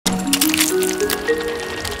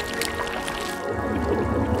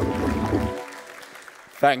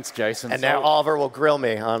Thanks, Jason. And now Oliver will grill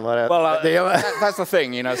me on what. Well, that's the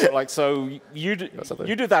thing, you know. So you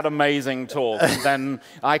do that amazing talk, and then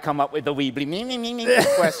I come up with the weebly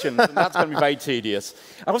questions, and that's going to be very tedious.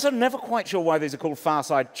 I'm also never quite sure why these are called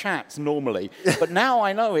Fireside chats normally, but now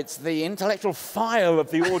I know it's the intellectual fire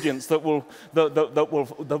of the audience that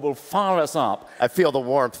will fire us up. I feel the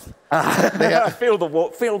warmth. I feel the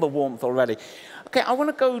warmth already. Okay, I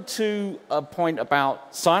want to go to a point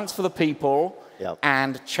about science for the people. Yep.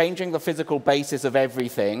 And changing the physical basis of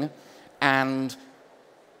everything and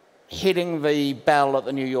hitting the bell at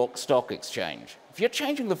the New York Stock Exchange. If you're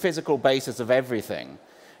changing the physical basis of everything,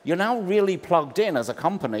 you're now really plugged in as a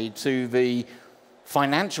company to the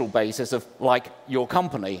financial basis of, like, your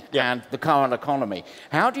company and the current economy.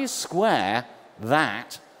 How do you square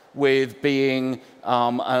that with being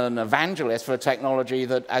an evangelist for a technology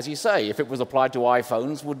that, as you say, if it was applied to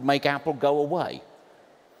iPhones, would make Apple go away?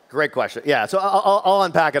 Great question. Yeah, so I'll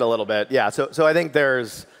unpack it a little bit. Yeah, so I think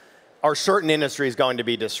are certain industries going to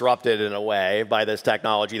be disrupted in a way by this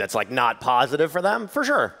technology that's like not positive for them? For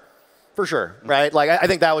sure, right? Like I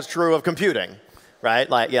think that was true of computing, right?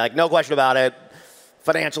 Like no question about it.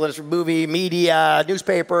 Financial industry, movie, media,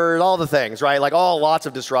 newspapers, all the things, right? Like lots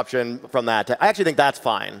of disruption from that. I actually think that's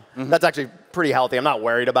fine. That's actually pretty healthy. I'm not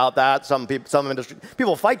worried about that. Some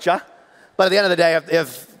people fight you, but at the end of the day,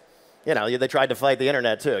 if you know, they tried to fight the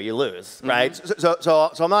internet too. You lose, right? So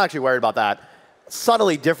I'm not actually worried about that.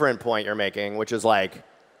 Subtly different point you're making, which is like,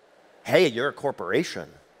 hey, you're a corporation,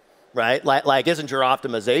 right? Like isn't your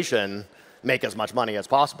optimization make as much money as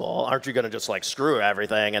possible? Aren't you going to just like screw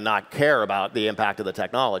everything and not care about the impact of the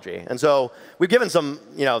technology? And so we've given some,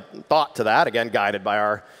 you know, thought to that, again, guided by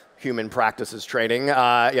our human practices training, you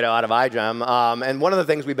know, out of iGEM. And one of the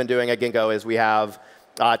things we've been doing at Ginkgo is we have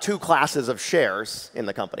two classes of shares in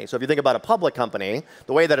the company. So if you think about a public company,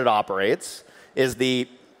 the way that it operates is the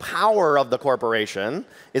power of the corporation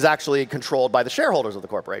is actually controlled by the shareholders of the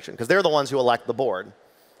corporation, because they're the ones who elect the board.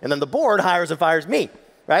 And then the board hires and fires me,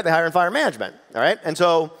 right? They hire and fire management, all right? And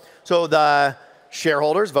so the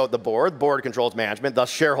shareholders vote the board controls management,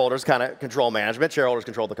 thus shareholders kind of control management, shareholders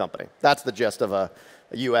control the company. That's the gist of a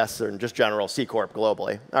US or just general C Corp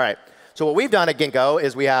globally. All right. So what we've done at Ginkgo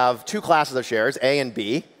is we have two classes of shares, A and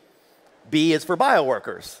B. B is for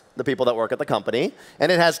bioworkers, the people that work at the company,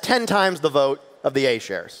 and it has 10 times the vote of the A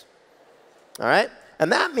shares. All right?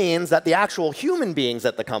 And that means that the actual human beings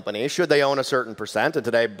at the company, should they own a certain percent, and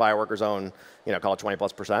today bioworkers own, you know, call it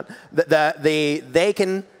 20+%, they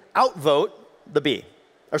can outvote the B,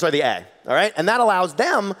 or sorry, the A. All right? And that allows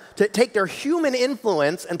them to take their human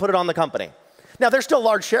influence and put it on the company. Now, they're still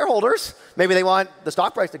large shareholders. Maybe they want the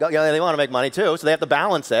stock price to go. Yeah, they want to make money too, so they have to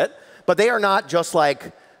balance it. But they are not just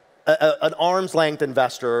like an arm's length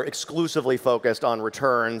investor exclusively focused on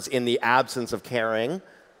returns in the absence of caring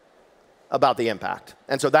about the impact.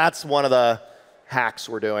 And so that's one of the hacks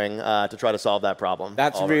we're doing to try to solve that problem.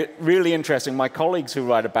 That's really interesting. My colleagues who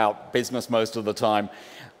write about business most of the time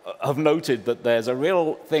have noted that there's a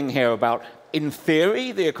real thing here about, in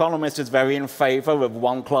theory, The Economist is very in favor of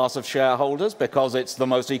one class of shareholders because it's the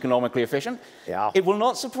most economically efficient. Yeah. It will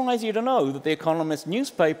not surprise you to know that The Economist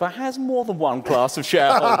newspaper has more than one class of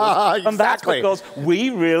shareholders. Exactly. And that's because we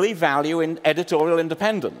really value editorial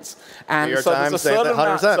independence. And so there's a certain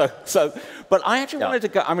amount. But I actually wanted to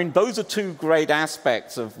go, I mean, those are two great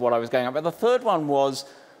aspects of what I was going at. But the third one was,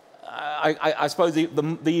 I suppose,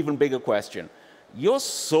 the even bigger question. You're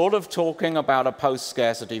sort of talking about a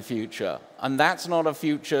post-scarcity future, and that's not a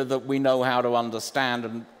future that we know how to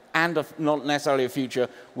understand, and not necessarily a future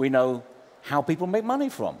we know how people make money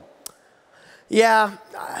from. Yeah,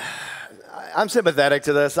 I'm sympathetic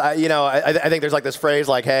to this. I think there's like this phrase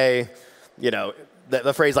like, hey, you know,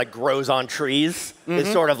 the phrase like grows on trees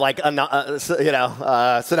is sort of like,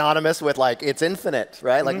 synonymous with like it's infinite,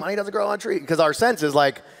 right? Like money doesn't grow on trees, because our sense is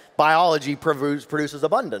like, biology produces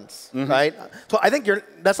abundance, right? So I think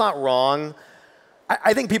that's not wrong.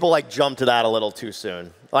 I think people like jump to that a little too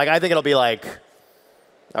soon. Like I think it'll be like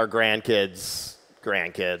our grandkids.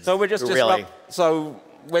 So we're just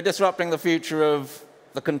we're disrupting the future of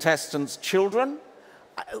the contestants' children.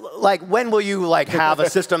 Like when will you like have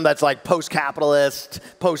a system that's like post-capitalist,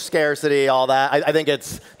 post-scarcity, all that? I think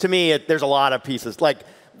it's, to me, there's a lot of pieces. Like,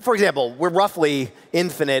 for example, we're roughly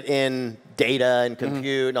infinite in data and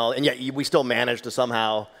compute and all, and yet we still manage to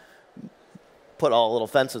somehow put all little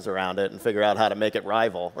fences around it and figure out how to make it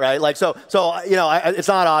rival, right? Like so you know, it's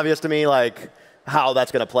not obvious to me like how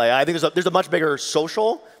that's going to play. I think there's a much bigger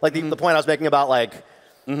social, like the point I was making about like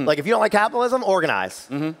Like, if you don't like capitalism, organize,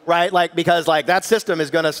 right? Like, because like that system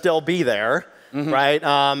is going to still be there, right?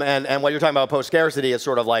 And what you're talking about post-scarcity is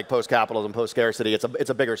sort of like post-capitalism, post-scarcity. It's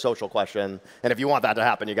a bigger social question, and if you want that to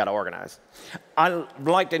happen, you got to organize. I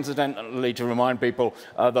liked, incidentally, to remind people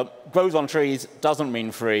that grows on trees doesn't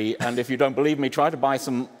mean free, and if you don't believe me, try to buy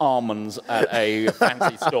some almonds at a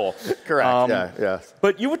fancy store. Correct. Yeah.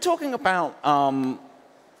 But you were talking about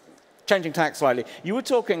changing tack slightly. You were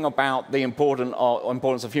talking about the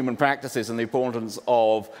importance of human practices and the importance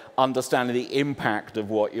of understanding the impact of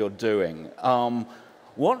what you're doing.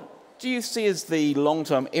 What do you see as the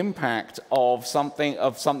long-term impact of something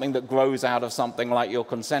that grows out of something like your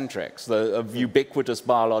concentrics, of ubiquitous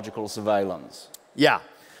biological surveillance? Yeah.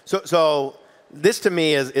 So this to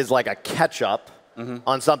me is like a catch-up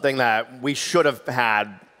on something that we should have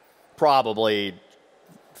had probably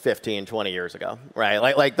 15, 20 years ago, right?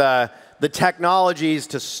 Like the technologies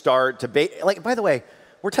to start to like, by the way,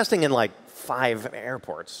 we're testing in like 5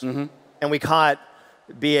 airports, and we caught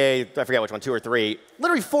BA, I forget which one, 2 or 3,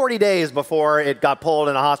 literally 40 days before it got pulled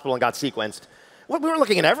in a hospital and got sequenced. We weren't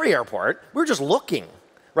looking at every airport. We were just looking,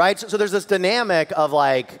 right? So there's this dynamic of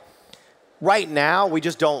like, right now, we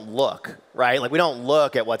just don't look, right? Like, we don't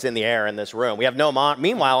look at what's in the air in this room. We have no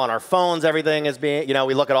meanwhile, on our phones, everything is being,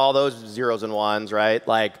 we look at all those zeros and ones, right?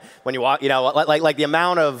 Like, when you walk, like the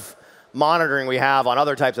amount of monitoring we have on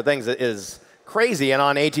other types of things is crazy, and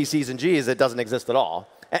on ATCs and Gs, it doesn't exist at all.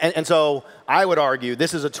 And so I would argue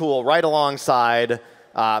this is a tool right alongside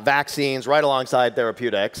vaccines, right alongside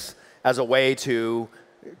therapeutics, as a way to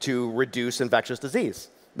reduce infectious disease.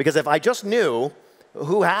 Because if I just knew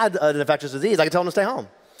who had an infectious disease, I could tell them to stay home,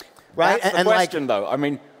 right? That's the question, though. I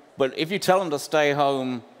mean, but if you tell them to stay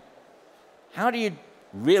home, how do you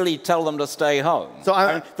really tell them to stay home? So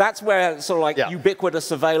I mean, that's where sort of like ubiquitous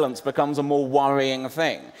surveillance becomes a more worrying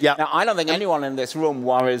thing. Yeah. Now, I don't think anyone in this room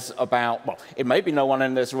worries about, well, it may be no one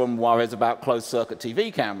in this room worries about closed-circuit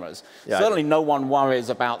TV cameras. Yeah, certainly no one worries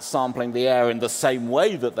about sampling the air in the same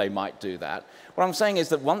way that they might do that. What I'm saying is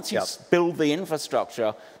that once you build the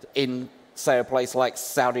infrastructure in, say, a place like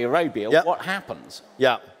Saudi Arabia, what happens?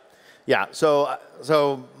 Yeah.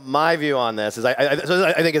 So my view on this is, I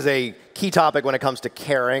think is a key topic when it comes to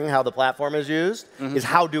caring how the platform is used, is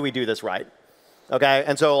how do we do this right? Okay,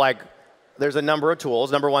 and so like, there's a number of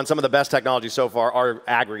tools. Number one, some of the best technologies so far are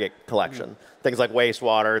aggregate collection. Things like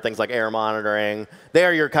wastewater, things like air monitoring.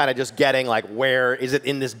 There you're kind of just getting like, where, is it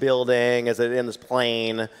in this building? Is it in this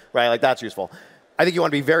plane? Right, like that's useful. I think you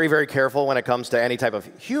want to be very, very careful when it comes to any type of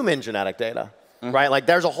human genetic data, right? Like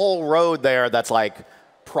there's a whole road there that's like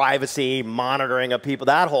privacy, monitoring of people,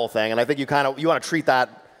 that whole thing. And I think you want to treat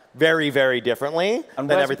that very, very differently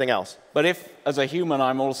than everything else. But if, as a human,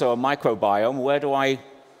 I'm also a microbiome, where do I...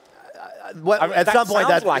 at some point,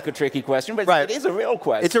 that sounds like a tricky question, but it is a real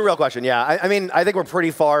question. It's a real question, yeah. I mean, I think we're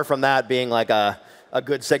pretty far from that being like a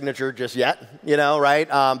good signature just yet, right?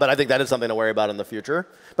 But I think that is something to worry about in the future.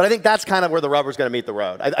 But I think that's kind of where the rubber's going to meet the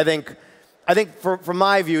road. I think from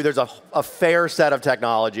my view, there's a fair set of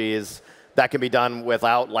technologies that can be done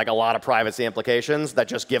without like a lot of privacy implications that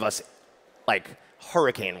just give us like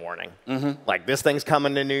hurricane warning. Like, this thing's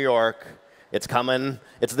coming to New York. It's coming.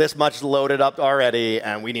 It's this much loaded up already,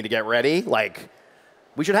 and we need to get ready. Like,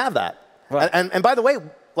 we should have that. Right. And by the way,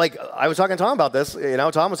 like, I was talking to Tom about this.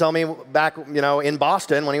 Tom was telling me back, in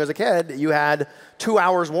Boston when he was a kid, you had 2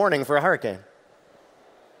 hours warning for a hurricane.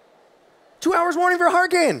 2 hours warning for a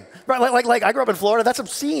hurricane, right? Like I grew up in Florida. That's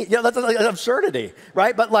obscene. That's like an absurdity,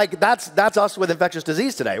 right? But like that's us with infectious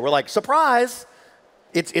disease today. We're like, surprise,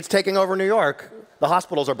 it's taking over New York. The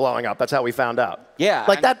hospitals are blowing up. That's how we found out. Yeah.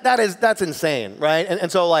 Like that's insane, right?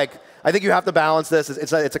 And so like I think you have to balance this.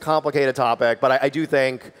 It's a complicated topic, but I do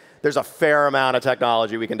think there's a fair amount of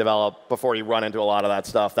technology we can develop before you run into a lot of that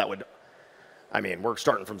stuff that would. I mean, we're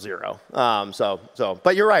starting from zero.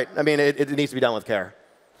 But you're right. I mean, it needs to be done with care.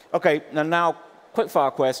 Okay, now, quick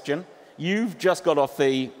fire question. You've just got off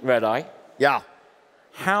the red eye. Yeah.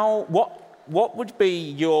 What would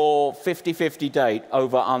be your 50-50 date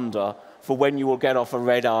over under for when you will get off a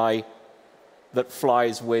red eye that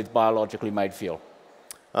flies with biologically made fuel?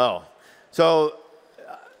 Oh, so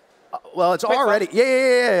well, it's already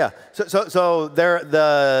yeah. So so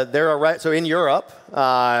in Europe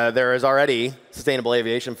there is already sustainable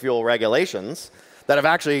aviation fuel regulations that have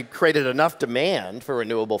actually created enough demand for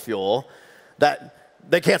renewable fuel that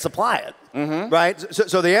they can't supply it, right?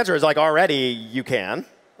 So the answer is like already you can,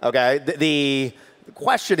 okay? The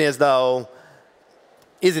question is though,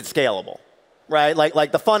 is it scalable, right?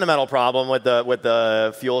 Like the fundamental problem with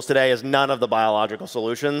the fuels today is none of the biological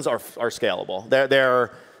solutions are scalable.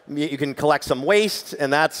 They're you can collect some waste,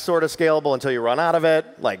 and that's sort of scalable until you run out of it,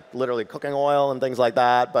 like literally cooking oil and things like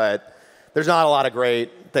that. But there's not a lot of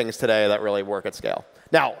great things today that really work at scale.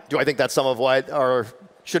 Now, do I think that's some of what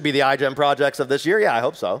should be the iGEM projects of this year? Yeah, I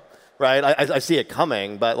hope so. Right? I see it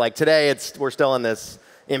coming, but like today, we're still in this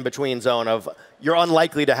in-between zone of you're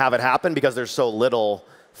unlikely to have it happen because there's so little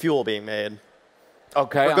fuel being made.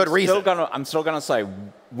 Okay, for good reason. I'm still going to say,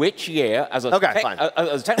 which year, as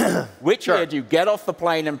a which Sure. year do you get off the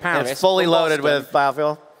plane in Paris? And it's fully from loaded Boston, with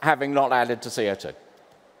biofuel? having not added to CO2?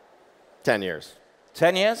 10 years.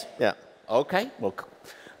 10 years? Yeah. Okay. Well,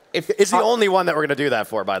 It's the only one that we're going to do that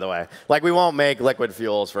for, by the way. Like, we won't make liquid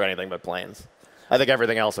fuels for anything but planes. I think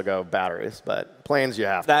everything else will go batteries, but planes you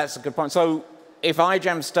have to. That's a good point. So if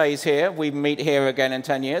iGEM stays here, we meet here again in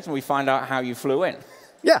 10 years, and we find out how you flew in.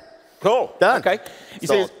 Yeah. Cool. Done. Okay. You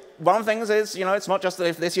Sold. see, one of the things is, it's not just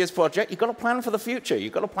this year's project. You've got to plan for the future.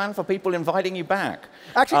 You've got to plan for people inviting you back.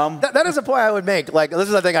 Actually, that is a point I would make. Like, this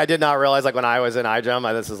is a thing I did not realize, like, when I was in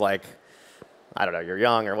iGEM. This is like, I don't know, you're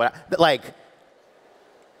young or what. But, like,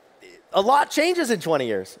 a lot changes in 20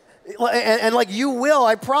 years. And like, you will,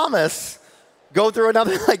 I promise, go through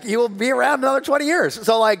another, like, you will be around another 20 years.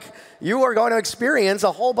 So, like, you are going to experience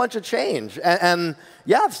a whole bunch of change. And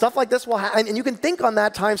yeah, stuff like this will happen. And you can think on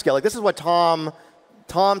that time scale. Like, this is what Tom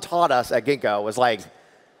taught us at Ginkgo, was like,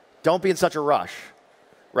 don't be in such a rush,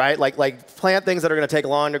 right? Like plant things that are going to take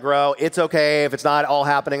long to grow. It's okay if it's not all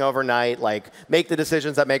happening overnight. Like, make the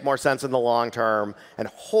decisions that make more sense in the long term. And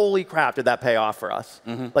holy crap, did that pay off for us?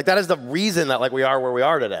 Mm-hmm. Like, that is the reason that, like, we are where we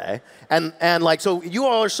are today. And like, so you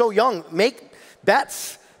all are so young. Make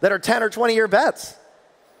bets that are 10 or 20-year bets.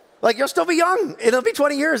 Like, you'll still be young. It'll be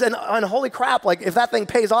 20 years. And holy crap, like, if that thing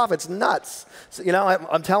pays off, it's nuts. So,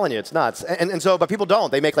 I'm telling you, it's nuts. And so, but people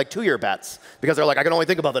don't. They make, like, 2-year bets because they're like, I can only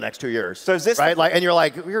think about the next 2 years. So is this right? Like, and you're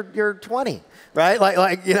like, you're 20, right?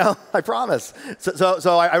 Like, I promise.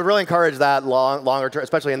 So I really encourage that longer term,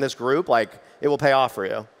 especially in this group. Like, it will pay off for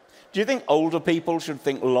you. Do you think older people should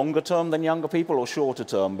think longer term than younger people, or shorter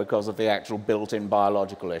term because of the actual built-in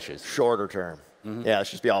biological issues? Shorter term. Mm-hmm. Yeah, it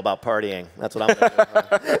should just be all about partying. That's what I'm going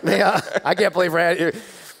to do. Yeah, I can't believe Randy.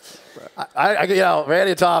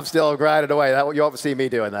 Randy and Tom still grinding away. You won't see me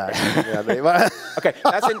doing that. Okay,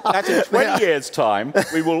 that's in 20 years' time.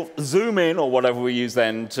 We will zoom in, or whatever we use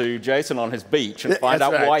then, to Jason on his beach and find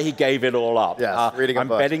out why he gave it all up. Yes, reading a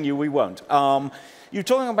book. I'm betting you we won't. You're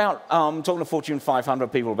talking to Fortune 500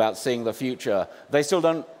 people about seeing the future. They still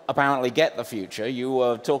don't apparently get the future. You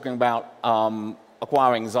were talking about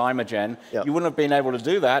acquiring Zymergen. Yep. You wouldn't have been able to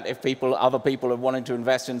do that if other people had wanted to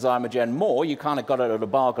invest in Zymergen more. You kind of got it at a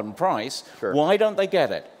bargain price. Sure. Why don't they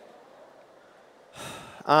get it?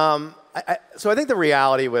 So I think the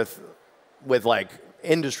reality with like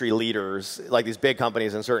industry leaders, like these big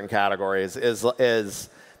companies in certain categories, is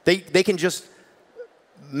they can just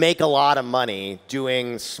make a lot of money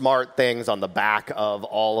doing smart things on the back of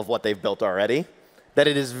all of what they've built already. That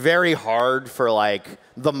it is very hard for, like,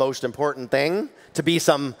 the most important thing to be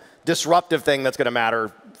some disruptive thing that's going to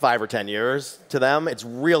matter 5 or 10 years to them. It's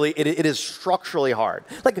really, it is structurally hard.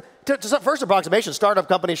 Like, to first approximation, startup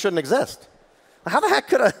companies shouldn't exist. How the heck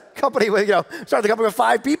could a company with, start the company with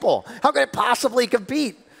 5 people? How could it possibly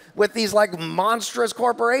compete with these, like, monstrous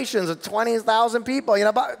corporations of 20,000 people?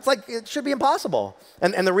 But it's like, it should be impossible.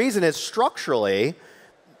 And the reason is, structurally,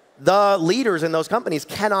 the leaders in those companies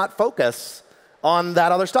cannot focus on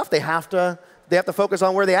that other stuff. They have to focus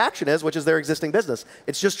on where the action is, which is their existing business.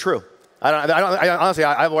 It's just true. Honestly,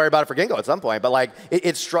 I worry about it for Ginkgo at some point, but like,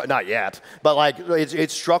 it's not yet, but like,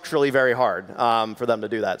 it's structurally very hard for them to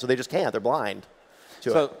do that. So they just can't. They're blind to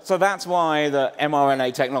it. So that's why the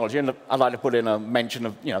mRNA technology, and I'd like to put in a mention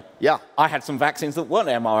of, Yeah. I had some vaccines that weren't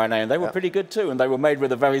mRNA, and they were pretty good too, and they were made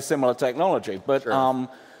with a very similar technology. But Sure.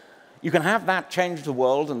 You can have that change the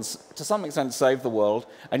world and to some extent save the world,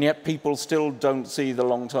 and yet people still don't see the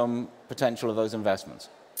long-term potential of those investments.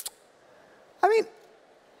 I mean,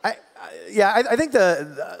 I think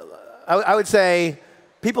I would say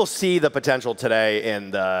people see the potential today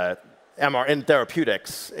in in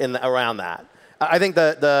therapeutics around that. I think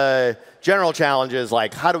the general challenge is,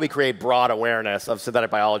 like, how do we create broad awareness of synthetic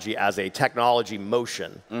biology as a technology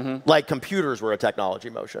motion, like computers were a technology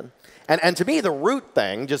motion. And to me, the root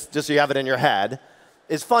thing, just so you have it in your head,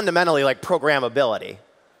 is fundamentally like programmability.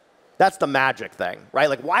 That's the magic thing, right?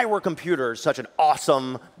 Like, why were computers such an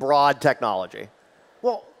awesome, broad technology?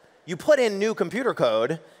 Well, you put in new computer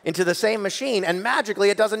code into the same machine, and magically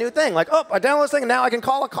it does a new thing. Like, oh, I download this thing, and now I can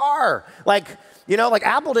call a car. Like, like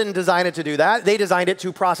Apple didn't design it to do that. They designed it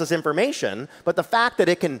to process information. But the fact that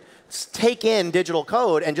it can take in digital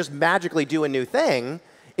code and just magically do a new thing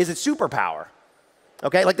is its superpower.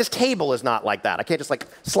 Okay, like this table is not like that. I can't just like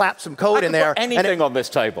slap some code in there. Put anything on this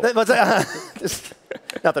table. Just,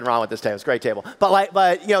 nothing wrong with this table. It's a great table.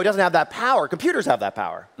 But you know, it doesn't have that power. Computers have that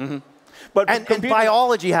power. But and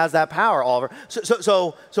biology has that power, Oliver.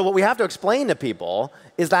 So what we have to explain to people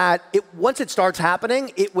is that once it starts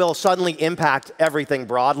happening, it will suddenly impact everything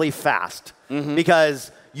broadly fast.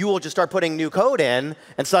 Because you will just start putting new code in,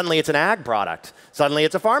 and suddenly it's an ag product. Suddenly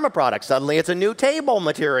it's a pharma product. Suddenly it's a new table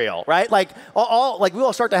material, right? Like we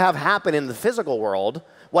will start to have happen in the physical world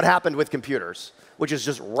what happened with computers, which is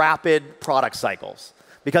just rapid product cycles,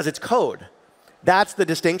 because it's code. That's the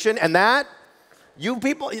distinction, and that you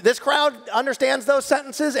people, this crowd understands those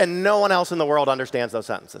sentences, and no one else in the world understands those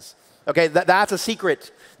sentences. Okay, that's a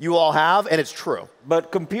secret you all have, and it's true.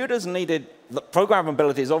 But computers needed,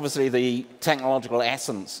 programmability is obviously the technological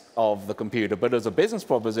essence of the computer, but as a business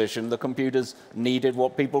proposition, the computers needed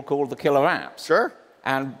what people call the killer apps. Sure.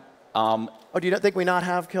 And oh, do you not think we not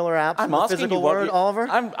have killer apps in the physical you world, Oliver?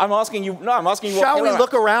 I'm asking you. No, I'm asking you. Shall we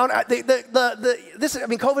look around?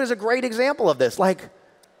 Covid is a great example of this. Like,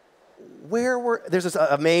 there's this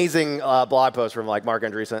amazing blog post from like Mark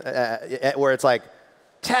Andreessen where it's like,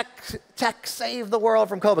 tech saved the world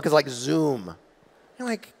from COVID, because like Zoom. You're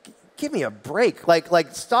like, give me a break.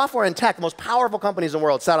 Like software and tech, the most powerful companies in the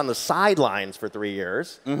world, sat on the sidelines for 3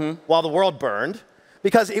 years while the world burned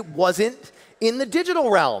because it wasn't in the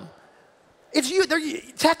digital realm.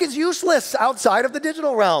 Tech is useless outside of the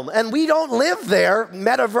digital realm, and we don't live there,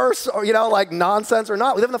 metaverse or like nonsense or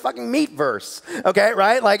not. We live in the fucking meatverse, okay,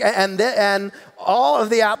 right? Like, and all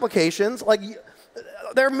of the applications, like,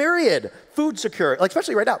 they're myriad. Food security, like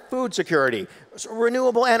especially right now, food security,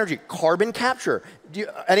 renewable energy, carbon capture.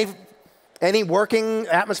 Any working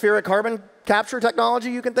atmospheric carbon capture technology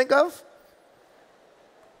you can think of?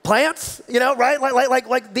 Plants, right?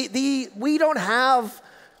 We don't have,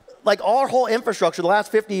 like, our whole infrastructure. The last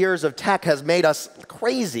 50 years of tech has made us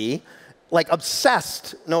crazy, like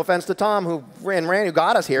obsessed. No offense to Tom who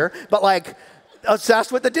got us here, but like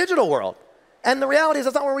obsessed with the digital world. And the reality is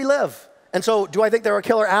that's not where we live. And so, do I think there are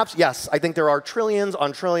killer apps? Yes, I think there are trillions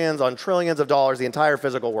on trillions on trillions of dollars. The entire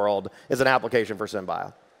physical world is an application for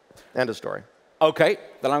SynBio. End of story. Okay,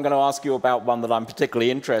 then I'm going to ask you about one that I'm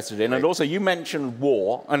particularly interested in. Right. And also, you mentioned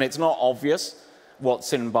war, and it's not obvious what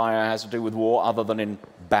SynBio has to do with war, other than in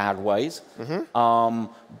bad ways.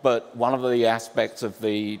 But one of the aspects of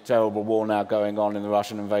the terrible war now going on in the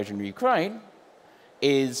Russian invasion of Ukraine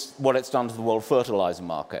is what it's done to the world fertilizer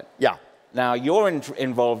market. Yeah. Now, you're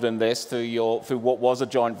involved in this through what was a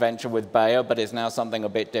joint venture with Bayer, but is now something a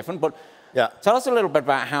bit different. But tell us a little bit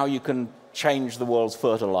about how you can change the world's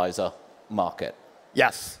fertilizer market.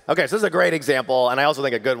 Yes. Okay, so this is a great example, and I also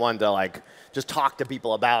think a good one to like just talk to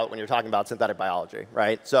people about when you're talking about synthetic biology,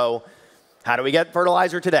 right? So how do we get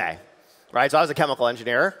fertilizer today, right? So I was a chemical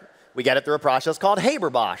engineer. We get it through a process called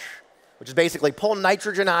Haber-Bosch, which is basically pull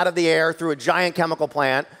nitrogen out of the air through a giant chemical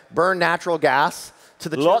plant, burn natural gas,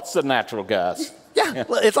 lots of natural gas. Yeah,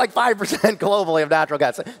 it's like 5% globally of natural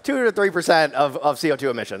gas. 2 to 3% of CO2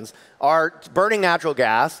 emissions are burning natural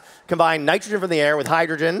gas. Combine nitrogen from the air with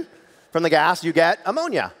hydrogen from the gas, you get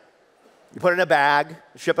ammonia. You put it in a bag,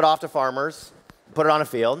 ship it off to farmers, put it on a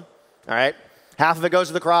field. All right, half of it goes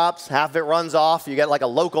to the crops, half of it runs off. You get like a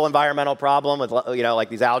local environmental problem with like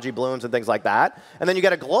these algae blooms and things like that, and then you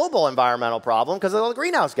get a global environmental problem because of the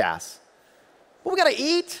greenhouse gas. But we got to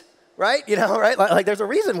eat. Right? Right? Like there's a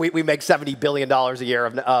reason we make $70 billion a year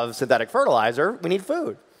of synthetic fertilizer. We need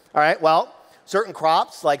food. All right? Well, certain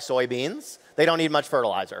crops, like soybeans, they don't need much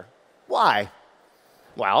fertilizer. Why?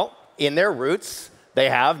 Well, in their roots, they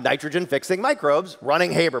have nitrogen-fixing microbes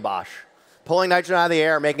running Haber-Bosch, pulling nitrogen out of the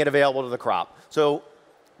air, making it available to the crop. So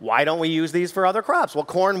why don't we use these for other crops? Well,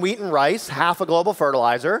 corn, wheat, and rice, half a global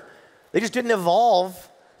fertilizer, they just didn't evolve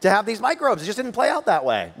to have these microbes. It just didn't play out that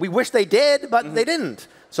way. We wish they did, but they didn't.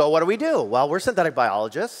 So what do? Well, we're synthetic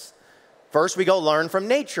biologists. First, we go learn from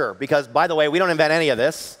nature, because, by the way, we don't invent any of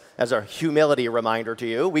this. As a humility reminder to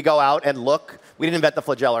you, we go out and look. We didn't invent the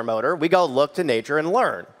flagellar motor. We go look to nature and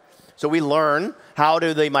learn. So we learn how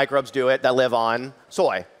do the microbes do it that live on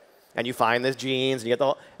soy. And you find these genes, and you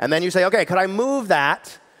get and then you say, okay, could I move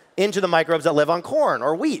that into the microbes that live on corn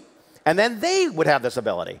or wheat? And then they would have this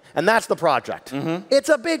ability. And that's the project. It's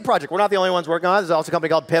a big project. We're not the only ones working on it. There's also a company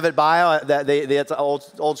called Pivot Bio. It's an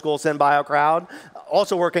old school SynBio crowd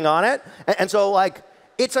also working on it. And so, like,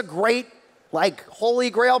 it's a great, like, holy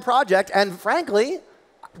grail project. And frankly,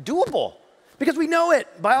 doable. Because we know it.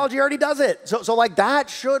 Biology already does it. So like, that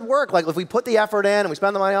should work. Like, if we put the effort in and we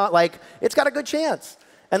spend the money on it, like, it's got a good chance.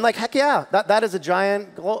 And, like, heck yeah, that's a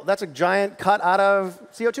giant cut out of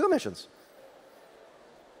CO2 emissions.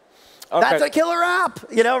 Okay. That's a killer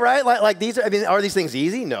app, right? Like these. I mean, are these things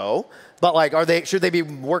easy? No. But like, should they be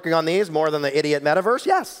working on these more than the idiot metaverse?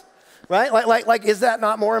 Yes. Right? Like, is that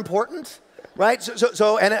not more important? Right?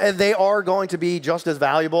 And they are going to be just as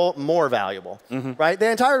valuable, more valuable. Right?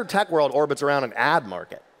 The entire tech world orbits around an ad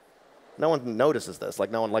market. No one notices this.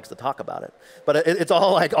 Like, no one likes to talk about it. But it's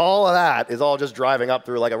all like, all of that is all just driving up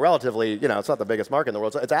through like a relatively, it's not the biggest market in the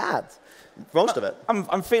world. So it's ads, most of it.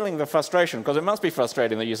 I'm feeling the frustration, because it must be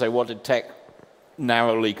frustrating that you say, what did tech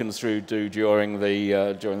narrowly construed do during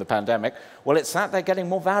the pandemic? Well, it's that they're getting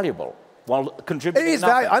more valuable while contributing. It is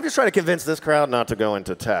valuable. I'm just trying to convince this crowd not to go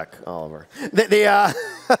into tech, Oliver.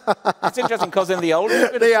 It's interesting because in the old days,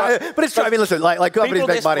 but it's true. I mean, listen, like companies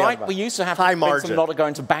make money on we used to have to high convince margin. them not to go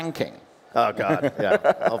into banking. Oh God,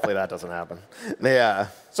 yeah. Hopefully that doesn't happen. Yeah.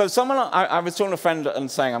 So I was talking to a friend and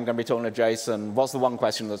saying I'm going to be talking to Jason. What's the one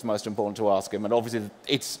question that's most important to ask him? And obviously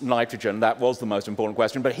it's nitrogen. That was the most important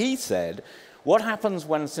question. But he said, what happens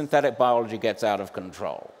when synthetic biology gets out of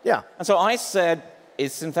control? Yeah. And so I said,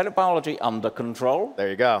 is synthetic biology under control? There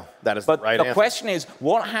you go. That is the right answer. But the question is,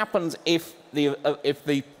 what happens if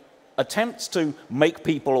the attempts to make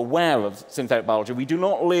people aware of synthetic biology? We do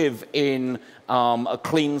not live in a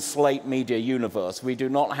clean slate media universe. We do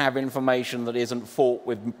not have information that isn't fraught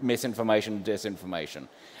with misinformation and disinformation.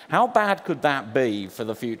 How bad could that be for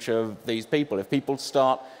the future of these people if people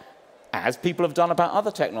start, as people have done about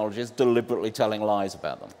other technologies, deliberately telling lies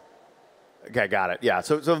about them? Okay, got it. Yeah,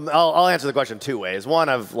 so I'll answer the question two ways. One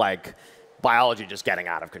of like biology just getting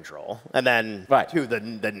out of control, and then two,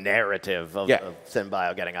 the narrative of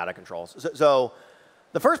synbio getting out of control. So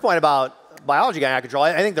the first point about biology getting out of control,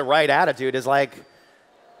 I think the right attitude is like,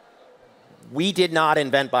 we did not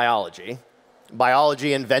invent biology.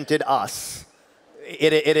 Biology invented us.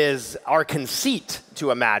 It is our conceit to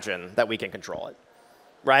imagine that we can control it.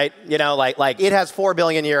 Right? Like it has 4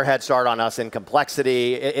 billion year head start on us in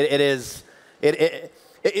complexity.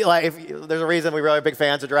 Like there's a reason we're really big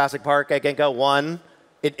fans of Jurassic Park at Ginkgo. One,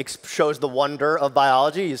 it shows the wonder of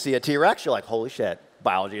biology. You see a T-Rex, you're like, holy shit,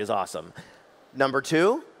 biology is awesome. Number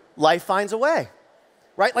two, life finds a way.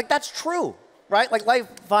 Right? Like that's true. Right? Like life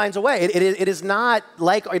finds a way. It is not,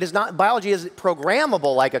 biology is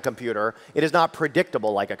programmable like a computer. It is not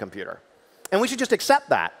predictable like a computer. And we should just accept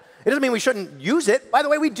that. It doesn't mean we shouldn't use it. By the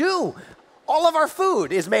way, we do. All of our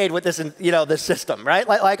food is made with this, this system, right?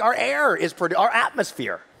 Like our air is our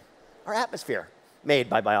atmosphere made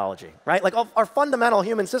by biology, right? Like our fundamental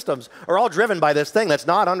human systems are all driven by this thing that's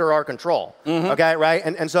not under our control, okay, right?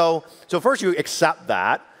 And so first you accept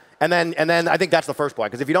that, and then I think that's the first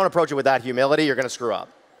point, because if you don't approach it with that humility, you're going to screw up.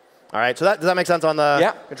 All right, so does that make sense on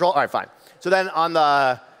the control? All right, fine. So then on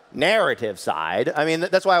the narrative side, I mean,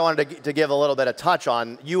 that's why I wanted to give a little bit of touch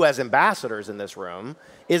on you as ambassadors in this room,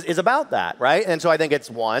 is about that, right? And so I think it's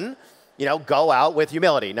one, go out with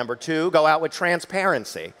humility. Number two, go out with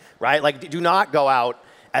transparency, right? Like, do not go out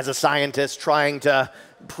as a scientist trying to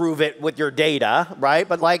prove it with your data, right?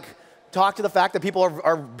 But like, talk to the fact that people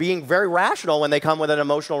are being very rational when they come with an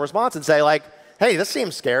emotional response and say like, hey, this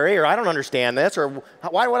seems scary, or I don't understand this, or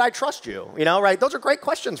why would I trust you? Right? Those are great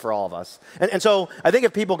questions for all of us. And so I think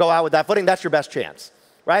if people go out with that footing, that's your best chance,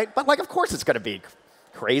 right? But like, of course it's going to be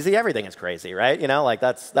crazy. Everything is crazy, right? Like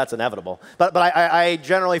that's inevitable. But I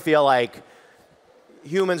generally feel like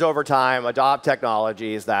humans over time adopt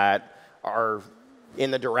technologies that are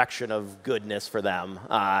in the direction of goodness for them.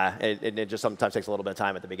 It just sometimes takes a little bit of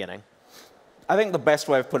time at the beginning. I think the best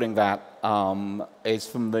way of putting that is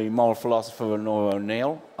from the moral philosopher Nora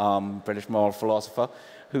O'Neill, British moral philosopher,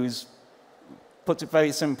 who's puts it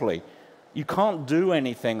very simply. You can't do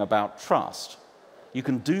anything about trust. You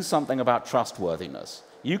can do something about trustworthiness.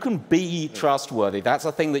 You can be trustworthy. That's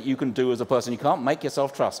a thing that you can do as a person. You can't make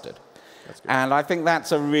yourself trusted. And I think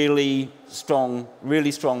that's a really strong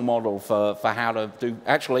model for how to do,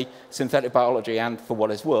 actually, synthetic biology and, for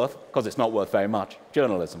what it's worth, because it's not worth very much,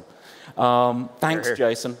 journalism. Thanks,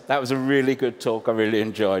 Jason. That was a really good talk. I really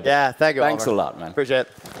enjoyed it. Yeah, thank you, Thanks Oliver. a lot, man. Appreciate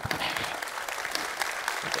it.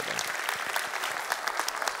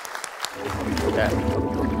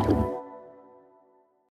 Okay.